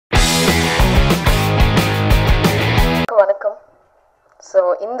So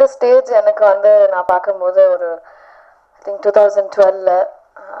இந்த stage எனக்கு வந்து நான் பார்க்கும்போது ஒரு I think 2012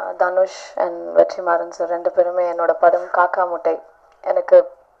 Dhanush and Vetrimaaran sir ரெண்டு பேருமே என்னோட படம் காக்கா முட்டை எனக்கு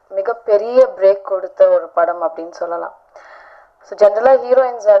மிகப்பெரிய பிரேக் கொடுத்த ஒரு படம் அப்படின்னு சொல்லலாம். ஸோ ஜென்ரலாக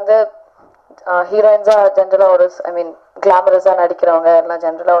ஹீரோயின்ஸ் வந்து ஹீரோயின்ஸாக ஜென்ரலாக ஒரு ஐ மீன் கிளாமரஸாக நடிக்கிறவங்க எல்லாம்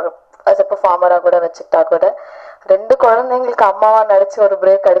ஜென்ரலாக ஒரு அஸ் எ பர்ஃபார்மராக கூட வச்சுக்கிட்டா கூட ரெண்டு குழந்தைங்களுக்கு அம்மாவாக நடிச்சு ஒரு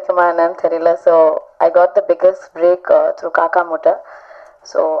பிரேக் அடிக்குமா என்னன்னு தெரியல. So I got the biggest break through காக்கா முட்டை.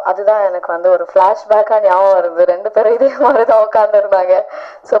 ஸோ அதுதான் எனக்கு வந்து ஒரு ஃப்ளாஷ்பேக்காக ஞாபகம் வருது. ரெண்டு பேரும் இதே மாதிரி தான் உட்காந்துருந்தாங்க.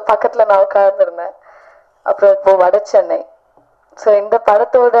 ஸோ பக்கத்தில் நான் உட்காந்துருந்தேன். அப்புறம் இப்போது வட சென்னை. ஸோ இந்த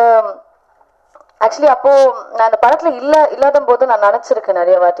படத்தோட ஆக்சுவலி அப்போது நான் இந்த படத்தில் இல்லாத போது நான் நினச்சிருக்கேன்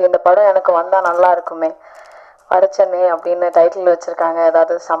நிறைய வாட்டி இந்த படம் எனக்கு வந்தால் நல்லா இருக்குமே. வட சென்னை அப்படின்னு டைட்டில் வச்சுருக்காங்க,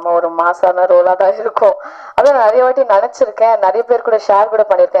 ஏதாவது செம்ம ஒரு மாசான ரோலாக தான் இருக்கும். அதான் நிறைய வாட்டி நினச்சிருக்கேன். நிறைய பேர் கூட ஷேர் கூட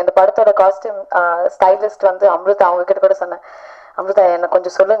பண்ணியிருக்கேன். இந்த படத்தோட காஸ்டியூம் ஸ்டைலிஸ்ட் வந்து அமிர்தா, அவங்கக்கிட்ட கூட சொன்னேன், அமிர்தா என்ன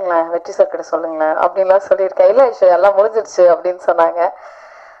கொஞ்சம் சொல்லுங்களேன், வெற்றி சார் கிட்ட சொல்லுங்களேன் அப்படின்லாம் சொல்லியிருக்கேன். இல்லை ஐஸ்வர்யா எல்லாம் முடிஞ்சிருச்சு அப்படின்னு சொன்னாங்க.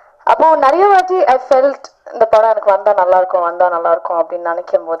 அப்போது நிறைய வாட்டி ஐ ஃபெல்ட் இந்த படம் எனக்கு வந்தால் நல்லாயிருக்கும் அப்படின்னு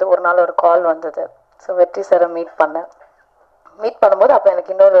நினைக்கும் போது ஒரு நாள் ஒரு கால் வந்தது. ஸோ வெற்றி சாரை மீட் பண்ணும்போது அப்போ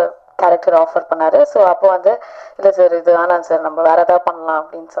எனக்கு இன்னொரு கேரக்டர் ஆஃபர் பண்ணார். ஸோ அப்போ வந்து இல்லை சார் இது வேணாம் சார், நம்ம வேறு ஏதாவது பண்ணலாம்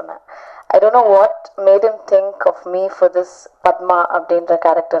அப்படின்னு சொன்னேன். I don't know what made him think of me for this Padma அப்படின்ற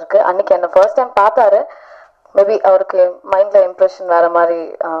கேரக்டருக்கு. அன்றைக்கி என்னை ஃபர்ஸ்ட் டைம் பார்த்தாரு. மேபி அவருக்கு மைண்டில் இம்ப்ரெஷன் வேறு மாதிரி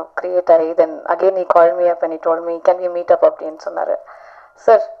க்ரியேட் ஆகி then again he called me up and he told me can we meet up அப்படின்னு சொன்னார்.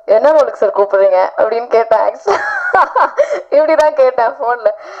 சார் என்ன ரோலுக்கு சார் கூப்பிடுறீங்க அப்படின்னு கேட்டேன். இப்படி தான் கேட்டேன்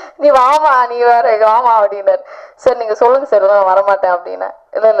ஃபோனில். நீ வாமா, நீ வேற வாமா அப்படின்னாரு. சார் நீங்கள் சொல்லுங்கள் சார், நான் வரமாட்டேன் அப்படின்னேன்.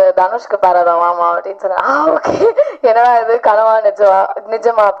 இல்லை தனுஷ்க்கு பேராதான் வாமா அப்படின்னு சொன்னேன். ஓகே, என்னடா இது கனவா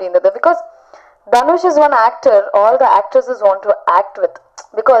நிஜமா அப்படின்றது. Because Dhanush is one actor all the actresses want to act with.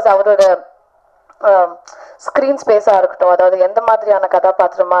 Because அவரோட ஸ்க்ரீன் ஸ்பேஸாக இருக்கட்டும், அதாவது எந்த மாதிரியான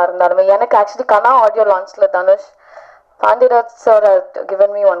கதாபாத்திரமாக இருந்தாலுமே எனக்கு actually Kanaa audio லான்ச்சில் Dhanush Pandiraj sir had given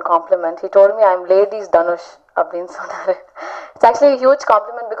me one compliment. He told me I'm ladies Dhanush அப்படின்னு சொன்னார். It's actually a huge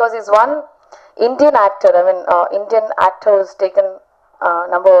compliment because he's one Indian actor. I mean Indian actor who's taken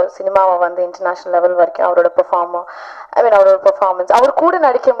நம்ம சினிமாவை வந்து international level வரைக்கும் அவரோட performance அவர் கூட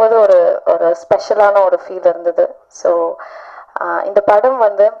நடிக்கும்போது ஒரு ஸ்பெஷலான ஒரு ஃபீல் இருந்தது. ஸோ இந்த படம்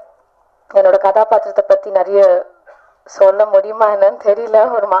வந்து என்னோட கதாபாத்திரத்தை பற்றி நிறைய சொல்ல முடியுமா என்னன்னு தெரியல,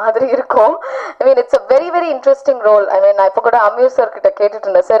 ஒரு மாதிரி இருக்கும். ஐ mean it's a very very interesting role. ஐ மீன் நான் இப்போ கூட அமீர் சார் கிட்ட கேட்டுட்டு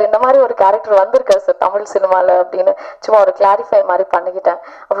இருந்தேன், சார் இந்த மாதிரி ஒரு கேரக்டர் வந்திருக்காரு சார் தமிழ் சினிமாவில் அப்படின்னு சும்மா ஒரு கிளாரிஃபை மாதிரி பண்ணிக்கிட்டேன்.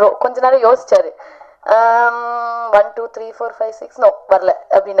 அப்புறம் கொஞ்ச நேரம் யோசிச்சாரு. 1 2 3 4 5 6 நோ வரல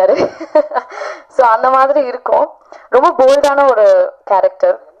அப்படின்னாரு. ஸோ அந்த மாதிரி இருக்கும். ரொம்ப போல்டான ஒரு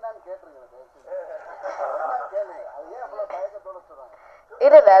கேரக்டர்.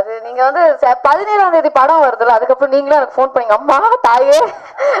 இல்லை அது நீங்கள் வந்து 17ஆம் தேதி படம் வருதுல்ல, அதுக்கப்புறம் நீங்களும் எனக்கு ஃபோன் பண்ணீங்க, அம்மா தாயே.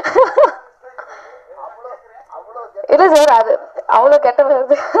 இல்லை சார் அது அவ்வளோ கெட்ட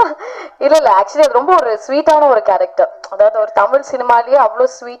வருது. இல்லை ஆக்சுவலி அது ரொம்ப ஒரு ஸ்வீட்டான ஒரு கேரக்டர். அதாவது ஒரு தமிழ் சினிமாலேயே அவ்வளோ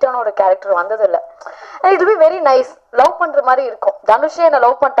ஸ்வீட்டான ஒரு கேரக்டர் வந்ததில்லை. It be very nice. Love பண்ணுற மாதிரி இருக்கும். தனுஷே என்ன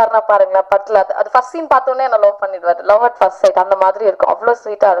லவ் பண்ணிட்டாருன்னா பாருங்களேன் படத்தில். அது ஃபர்ஸ்ட் சீன் பார்த்தோன்னே என்ன லவ் பண்ணிடுவார். லவ் அட் ஃபர்ஸ்ட் சைட் அந்த மாதிரி இருக்கும். அவ்வளோ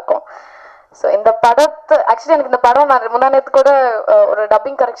ஸ்வீட்டாக இருக்கும். ஸோ இந்த படத்தை ஆக்சுவலி எனக்கு இந்த படம் நான் முன்னாடி கூட ஒரு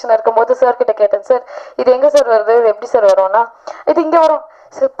டப்பிங் கரெக்ஷன் இருக்கும்போது சார் கிட்ட கேட்டேன், சார் இது எங்கே சார் வருது, இது எப்படி சார் வரும்னா இது இங்கே வரும்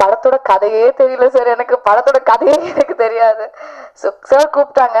சார். படத்தோட கதையே தெரியல சார், எனக்கு படத்தோட கதையே எனக்கு தெரியாது. ஸோ சார்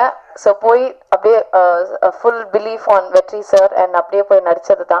கூப்பிட்டாங்க. ஸோ போய் அப்படியே ஃபுல் பிலீஃப் ஆன் வெற்றி சார் அண்ட் அப்படியே போய்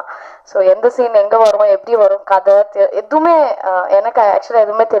நடித்தது தான். ஸோ எந்த சீன் எங்கே வரும், எப்படி வரும், கதை எதுவுமே எனக்கு ஆக்சுவலாக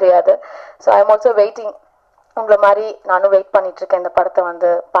எதுவுமே தெரியாது. So I am also waiting. உங்களை மாதிரி நானும் வெயிட் பண்ணிகிட்ருக்கேன் இந்த படத்தை வந்து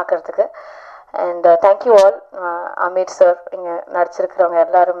பார்க்குறதுக்கு. And thank you all. Amir sir, இங்கே நடிச்சிருக்கிறவங்க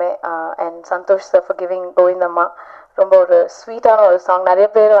எல்லாருமே, and Santhosh sir for giving Govindamma. ரொம்ப ஒரு ஸ்வீட்டான ஒரு சாங். நிறைய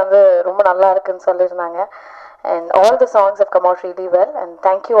பேர் வந்து ரொம்ப நல்லா இருக்குன்னு சொல்லியிருந்தாங்க. And all the songs have come out really well. And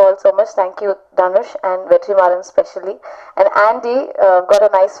thank you all so much. Thank you Dhanush and Vetrimaran especially. And Andy got a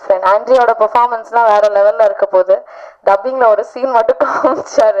nice friend. Andy oda performance na vera level la irukka podu. Dubbing la oru scene mattu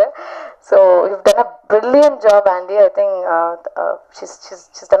kaamicharu. So you've done a brilliant job Andy. I think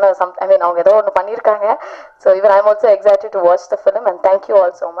she's done some, I mean avanga edho onu pannirukanga. So even I'm also excited to watch the film and thank you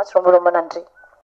all so much. Romba romba nandri.